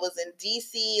literally it was in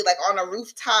DC, like on a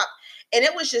rooftop, and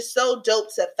it was just so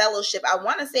dope to fellowship. I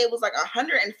want to say it was like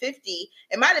 150,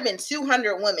 it might have been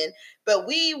 200 women, but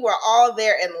we were all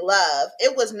there in love.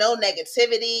 It was no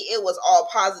negativity, it was all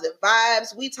positive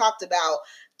vibes. We talked about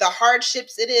the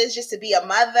hardships it is just to be a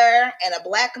mother and a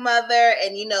Black mother,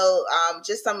 and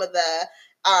just some of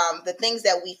the things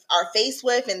that we are faced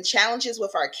with and challenges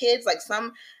with our kids. Like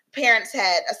some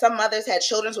mothers had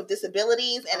children with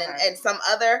disabilities, and some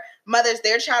other mothers,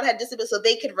 their child had disabilities, so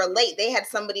they could relate. They had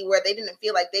somebody where they didn't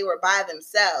feel like they were by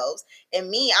themselves. And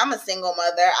me, I'm a single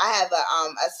mother. I have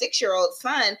a 6-year-old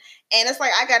son, and it's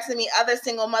like I got to meet other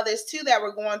single mothers too that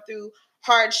were going through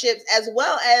hardships, as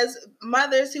well as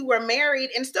mothers who were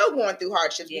married and still going through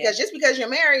hardships. Because just because you're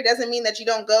married doesn't mean that you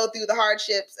don't go through the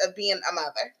hardships of being a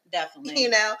mother. Definitely.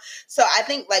 So I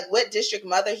think like what District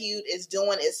Motherhood is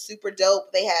doing is super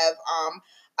dope. They have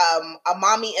a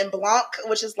mommy en blanc,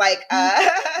 which is like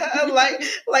like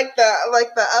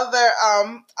the other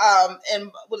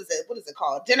and what is it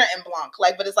called, dinner en blanc,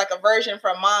 but it's like a version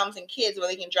for moms and kids where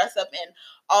they can dress up in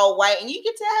all white, and you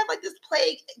get to have like this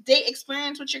play date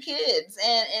experience with your kids,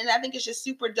 and I think it's just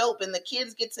super dope, and the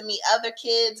kids get to meet other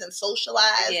kids and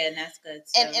socialize, and that's good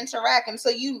too. And interact. And so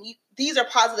you these are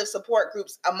positive support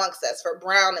groups amongst us for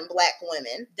brown and Black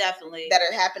women, definitely, that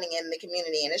are happening in the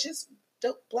community, and it's just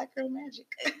dope. Black girl magic.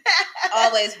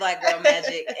 Always Black girl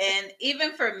magic. And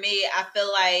even for me, I feel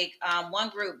like one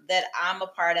group that I'm a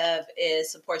part of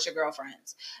is Support Your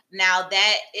Girlfriends. Now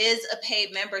that is a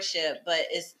paid membership, but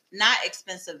it's not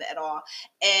expensive at all.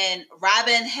 And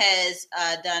Robin has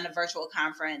done a virtual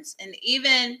conference, and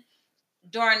even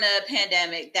during the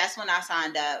pandemic, that's when I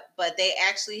signed up, but they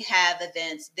actually have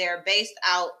events. They're based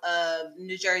out of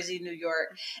New Jersey, New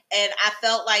York. And I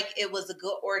felt like it was a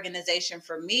good organization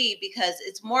for me because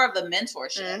it's more of a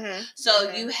mentorship. Mm-hmm.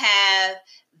 So you have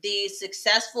the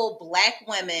successful Black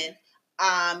women.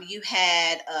 You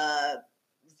had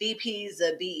VPs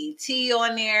of BET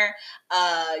on there.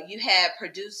 You had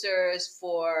producers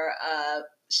for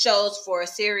shows for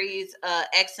series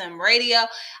XM Radio.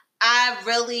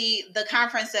 The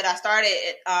conference that I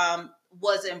started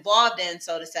was involved in,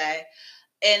 so to say,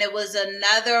 and it was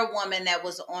another woman that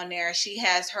was on there. She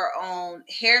has her own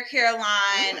hair care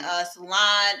line,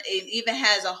 salon. It even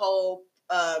has a whole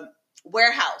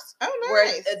warehouse,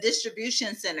 a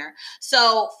distribution center.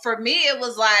 So for me, it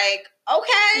was like,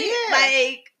 okay,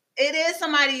 like it is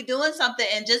somebody doing something,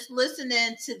 and just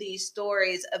listening to these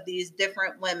stories of these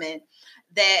different women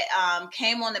that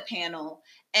came on the panel,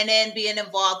 and then being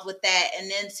involved with that, and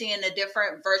then seeing the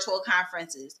different virtual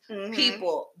conferences. Mm-hmm.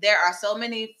 People, there are so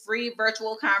many free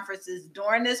virtual conferences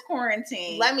during this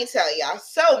quarantine. Let me tell y'all,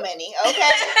 so many, okay?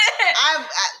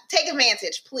 Take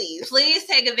advantage, please. Please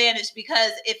take advantage,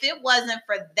 because if it wasn't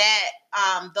for that,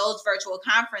 those virtual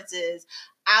conferences,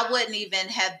 I wouldn't even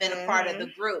have been a part of the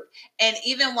group. And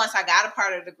even once I got a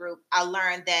part of the group, I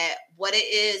learned that what it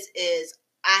is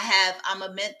I'm a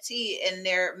mentee, and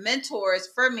they're mentors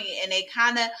for me, and they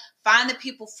kind of find the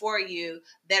people for you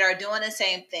that are doing the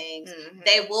same things. Mm-hmm.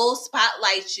 They will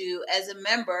spotlight you as a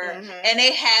member, and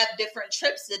they have different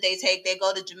trips that they take. They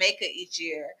go to Jamaica each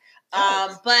year.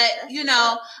 But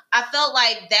I felt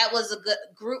like that was a good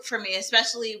group for me,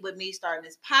 especially with me starting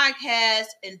this podcast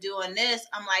and doing this.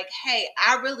 I'm like, hey,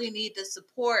 I really need the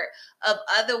support of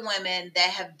other women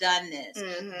that have done this,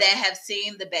 that have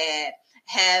seen the bad,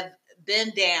 have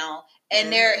been down,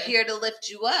 and they're here to lift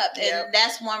you up. And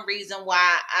that's one reason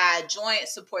why I joined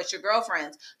Support Your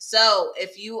Girlfriends. So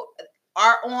if you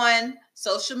are on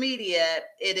social media,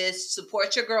 it is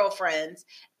Support Your Girlfriends,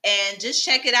 and just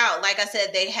check it out. Like I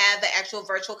said, they have the actual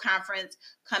virtual conference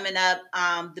coming up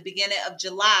the beginning of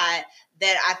July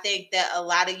that I think that a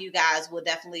lot of you guys will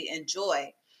definitely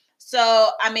enjoy. So,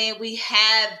 I mean, we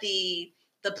have the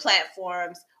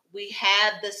platforms, we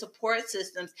have the support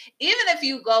systems. Even if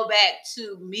you go back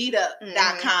to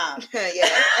meetup.com.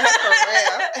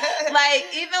 Like,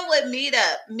 even with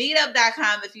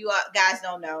meetup.com, if you guys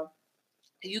don't know,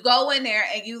 you go in there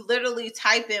and you literally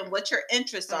type in what your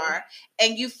interests are,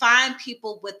 and you find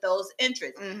people with those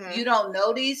interests. You don't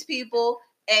know these people,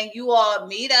 and you all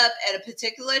meet up at a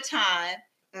particular time,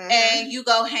 and you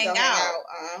go hang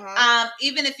out.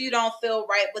 Even if you don't feel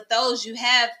right with those, you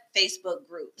have Facebook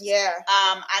groups.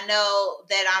 I know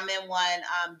that I'm in one.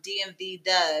 DMV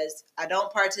does. I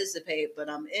don't participate, but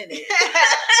I'm in it.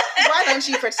 Why don't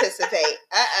you participate?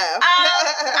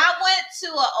 I went to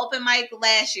an open mic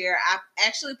last year. I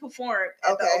actually performed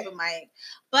at the open mic,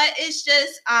 but it's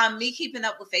just me keeping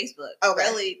up with Facebook.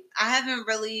 Really, I haven't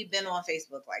really been on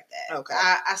Facebook like that.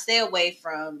 I stay away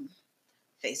from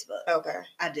Facebook. Okay.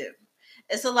 I do.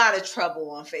 It's a lot of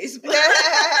trouble on Facebook.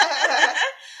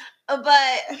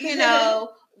 But, you know,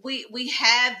 we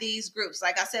have these groups.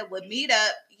 Like I said, with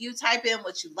Meetup, you type in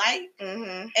what you like,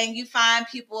 and you find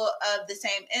people of the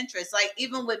same interest. Like,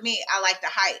 even with me, I like to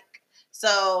hike.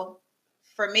 So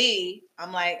for me,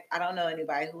 I'm like, I don't know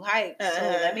anybody who hikes. So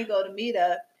let me go to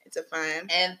Meetup. To find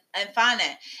and find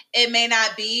that. It may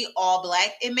not be all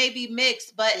black, it may be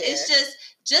mixed, but it's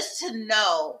just to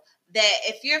know that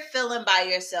if you're feeling by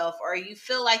yourself or you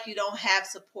feel like you don't have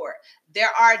support, there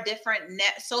are different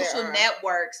social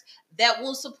networks that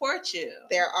will support you.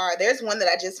 There's one that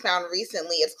I just found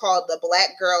recently. It's called the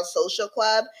Black Girls Social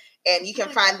Club, and you can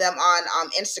find them on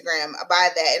Instagram by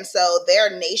that. And so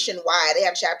they're nationwide. They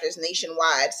have chapters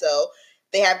nationwide. So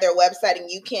they have their website, and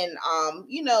you can,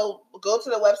 go to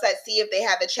the website, see if they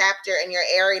have a chapter in your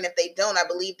area. And if they don't, I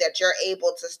believe that you're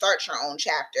able to start your own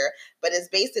chapter. But it's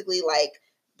basically like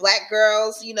Black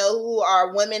girls, who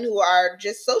are women who are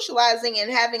just socializing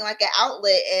and having like an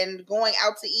outlet and going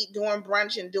out to eat, doing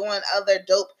brunch and doing other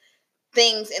dope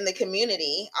things in the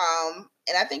community.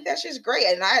 And I think that's just great.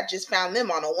 And I just found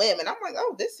them on a whim, and I'm like,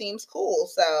 oh, this seems cool.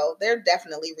 So they're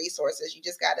definitely resources. You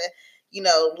just got to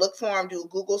look for them, do a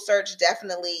Google search.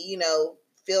 Definitely,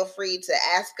 feel free to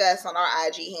ask us on our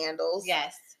IG handles.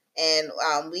 Yes. And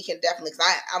we can definitely,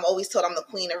 because I'm always told I'm the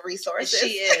queen of resources.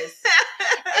 She is.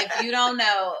 If you don't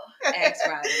know, ask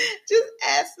Robin. Just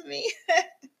ask me.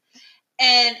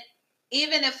 And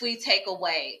even if we take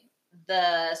away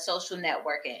the social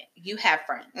networking, you have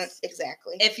friends.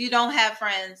 Exactly. If you don't have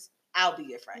friends, I'll be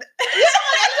your friend.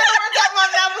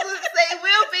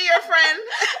 We'll be your friend.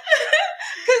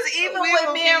 Because even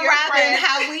with me and Robin,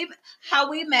 how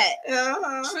we met,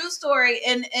 true story,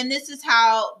 and this is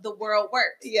how the world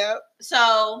works. Yep.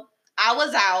 So I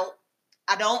was out.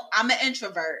 I'm an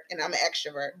introvert. And I'm an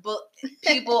extrovert. But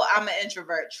I'm an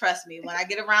introvert. Trust me. When I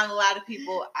get around a lot of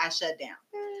people, I shut down.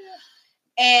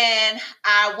 And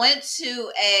I went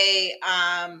to a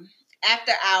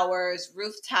after hours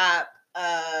rooftop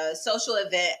social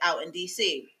event out in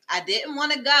DC. I didn't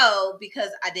want to go because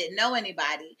I didn't know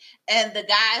anybody. And the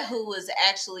guy who was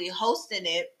actually hosting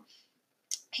it,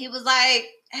 he was like,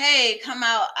 hey, come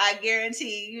out. I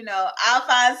guarantee, I'll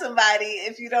find somebody.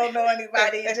 If you don't know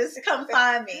anybody, just come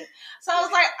find me. So I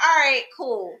was like, all right,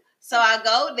 cool. So I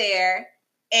go there,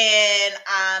 and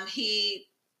he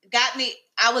got me.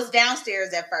 I was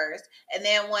downstairs at first. And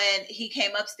then when he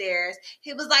came upstairs,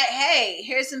 he was like, hey,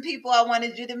 here's some people I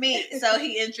wanted you to meet. So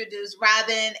he introduced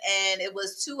Robin, and it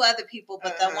was two other people,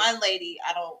 but the one lady,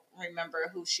 I don't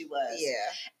remember who she was. Yeah.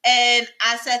 And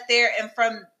I sat there, and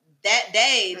from that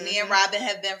day, me and Robin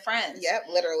have been friends. Yep,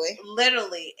 literally.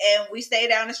 And we stay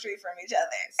down the street from each other.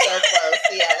 So close,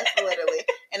 yes, literally.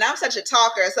 And I'm such a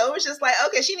talker, so it was just like,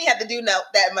 okay, she didn't have to do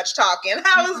that much talking.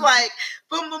 I was like,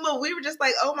 boom, boom, boom. We were just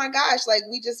like, oh my gosh, like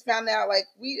we just found out like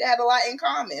we had a lot in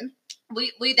common.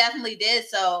 We definitely did.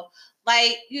 So,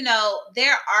 like,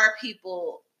 there are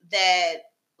people that,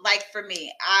 like for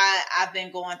me, I've been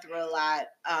going through a lot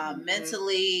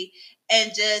mentally, and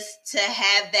just to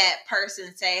have that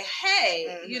person say,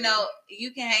 hey, you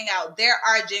can hang out. There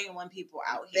are genuine people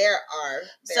out here. There are.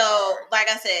 Like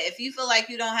I said, if you feel like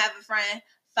you don't have a friend,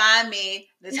 find me,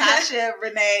 Natasha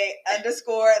Renee _ the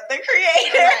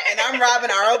creator. Right, and I'm Robin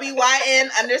ROBYN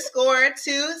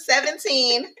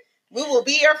 _217. We will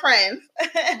be your friends.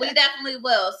 We definitely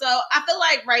will. So I feel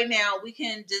like right now we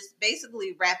can just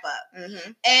basically wrap up.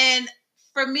 And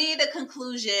for me, the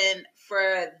conclusion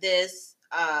for this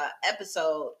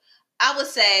episode, I would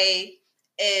say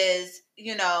is,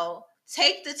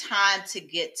 take the time to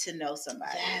get to know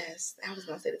somebody. Yes, I was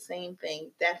going to say the same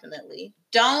thing. Definitely.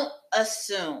 Don't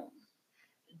assume.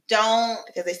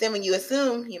 Because they say when you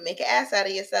assume, you make an ass out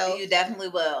of yourself. You definitely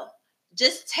will.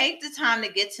 Just take the time to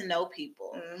get to know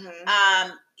people.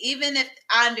 Even if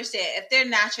I understand, if they're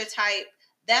not your type,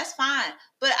 that's fine.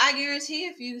 But I guarantee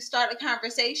if you start a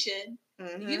conversation,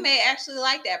 you may actually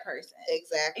like that person.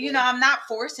 Exactly. I'm not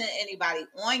forcing anybody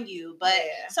on you, but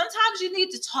sometimes you need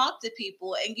to talk to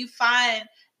people, and you find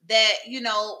that,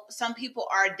 some people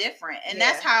are different. And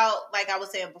that's how, like I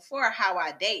was saying before, how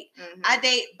I date. I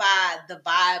date by the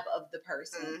vibe of the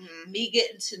person, me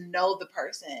getting to know the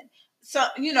person. So,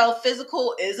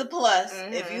 physical is a plus.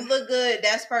 If you look good,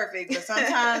 that's perfect. But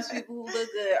sometimes people who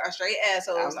look good are straight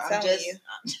assholes. I'm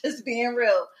just being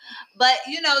real. But,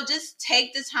 just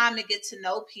take the time to get to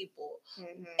know people.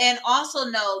 And also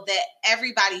know that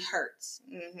everybody hurts.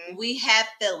 We have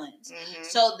feelings.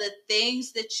 So the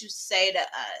things that you say to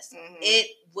us,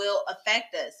 it will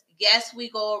affect us. Yes,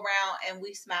 we go around and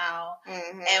we smile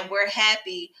and we're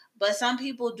happy. But some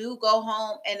people do go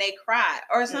home and they cry,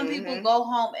 or some people go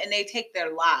home and they take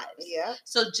their lives. Yeah.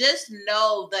 So just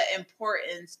know the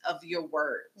importance of your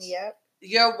words. Yep.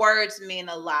 Your words mean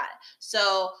a lot.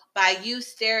 So by you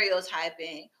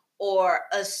stereotyping or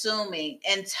assuming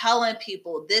and telling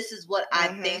people this is what I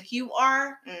think you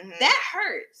are, that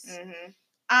hurts.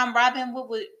 Robin, what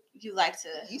would you like to?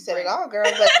 You said it all, girl.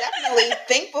 But definitely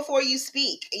think before you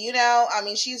speak. You know, I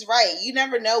mean, she's right. You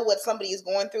never know what somebody is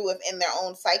going through within their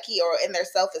own psyche or in their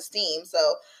self-esteem.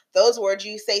 So those words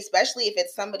you say, especially if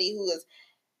it's somebody who is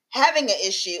having an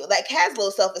issue, like has low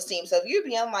self-esteem. So if you're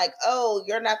being like, oh,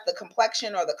 you're not the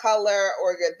complexion or the color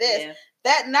or you're this,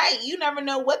 that night, you never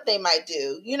know what they might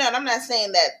do. You know, and I'm not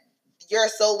saying that you're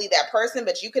solely that person,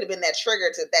 but you could have been that trigger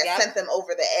that sent them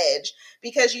over the edge,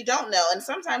 because you don't know. And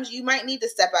sometimes you might need to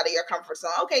step out of your comfort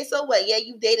zone. Okay, so what? Yeah,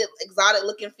 you dated exotic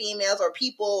looking females or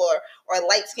people or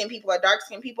light skinned people or dark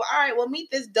skinned people. All right, well,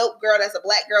 meet this dope girl that's a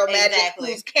black girl magic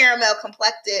who's caramel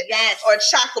complected or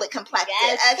chocolate complected.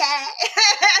 Okay.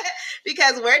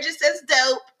 Because we're just as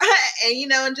dope and, you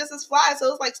know, and just as fly.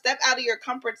 So it's like step out of your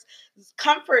comfort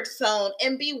zone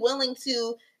and be willing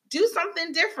to do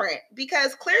something different,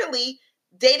 because clearly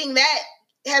dating that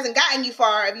hasn't gotten you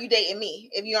far if you dating me,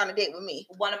 if you're on a date with me.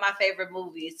 One of my favorite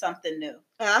movies, Something New.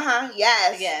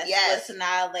 Yes. With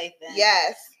Sanaa Lathan.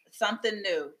 Yes. Something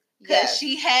New. Because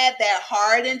she had that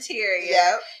hard interior.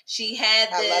 Yep. She had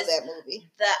this. I love that movie.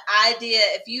 The idea,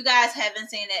 if you guys haven't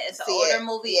seen it, it's an older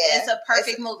movie. Yeah. It's a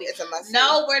perfect movie. It's a must-see.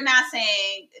 No, we're not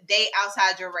saying date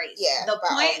outside your race. Yeah. The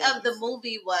point of the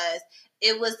movie was,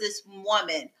 it was this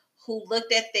woman who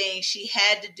looked at things. She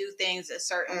had to do things a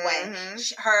certain way.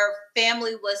 Her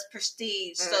family was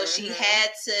prestige, so she had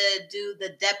to do the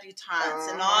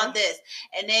debutantes and all this.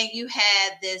 And then you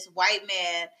had this white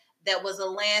man that was a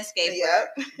landscaper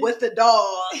with a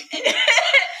dog.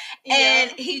 And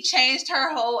he changed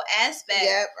her whole aspect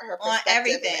her on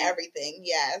everything.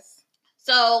 Yes.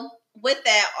 So with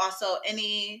that, also,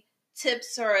 any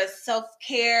tips or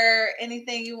self-care,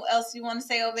 anything else you want to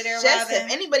say over there, just Robin?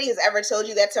 If anybody has ever told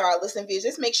you that to our listening viewers,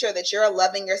 just make sure that you're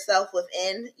loving yourself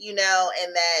within, you know,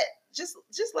 and that just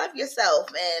love yourself.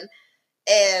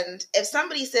 And if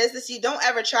somebody says this, you don't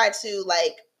ever try to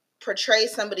like portray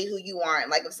somebody who you aren't.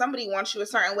 Like if somebody wants you a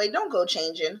certain way, don't go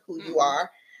changing who you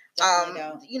are.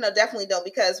 You know, definitely don't,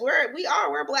 because we're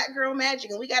Black girl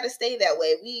magic and we got to stay that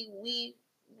way. We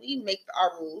make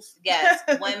our rules. Yes,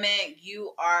 women,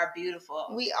 you are beautiful.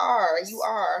 We are. You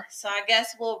are. So I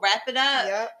guess we'll wrap it up.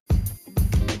 Yep.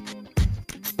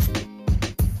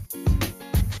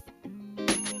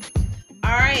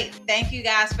 All right. Thank you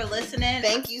guys for listening.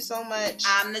 Thank you so much.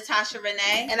 I'm Natasha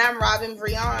Renee. And I'm Robin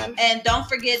Breon. And don't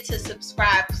forget to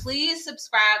subscribe. Please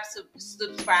subscribe to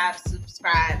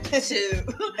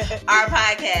our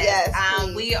podcast.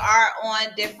 Yes, we are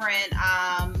on different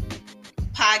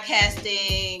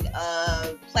podcasting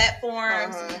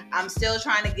platforms. I'm still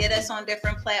trying to get us on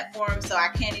different platforms, so I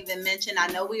can't even mention. I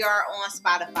know we are on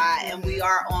Spotify and we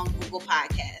are on Google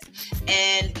Podcasts,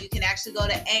 and you can actually go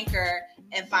to Anchor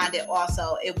and find it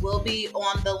also. It will be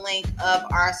on the link of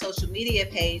our social media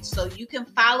page, so you can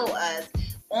follow us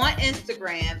on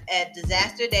Instagram at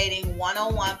Disaster Dating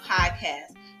 101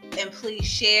 Podcast, and please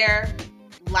share,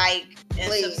 like,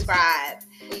 and subscribe.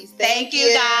 Please. Thank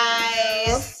you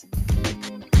guys.